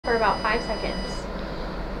for about 5 seconds.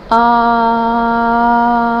 2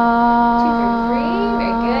 through 3.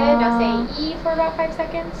 Very good. Now say E for about 5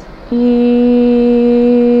 seconds. E.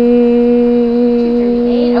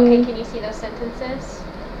 238. Okay, can you see those sentences?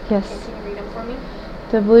 Yes. Okay, can you read them for me?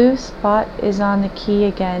 The blue spot is on the key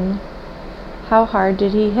again. How hard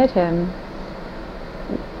did he hit him?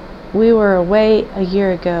 We were away a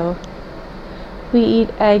year ago. We eat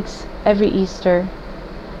eggs every Easter.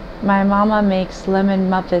 My mama makes lemon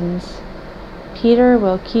muffins. Peter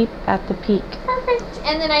will keep at the peak. Perfect.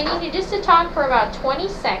 And then I need you just to talk for about 20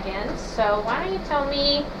 seconds. So why don't you tell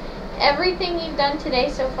me everything you've done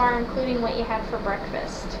today so far, including what you had for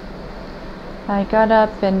breakfast? I got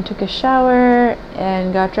up and took a shower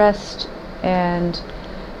and got dressed and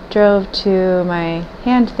drove to my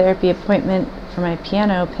hand therapy appointment for my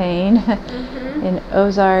piano pain in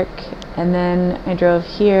Ozarks, and then I drove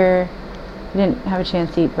here. I didn't have a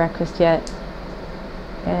chance to eat breakfast yet,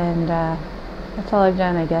 and that's all I've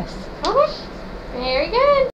done, I guess. Okay, very good.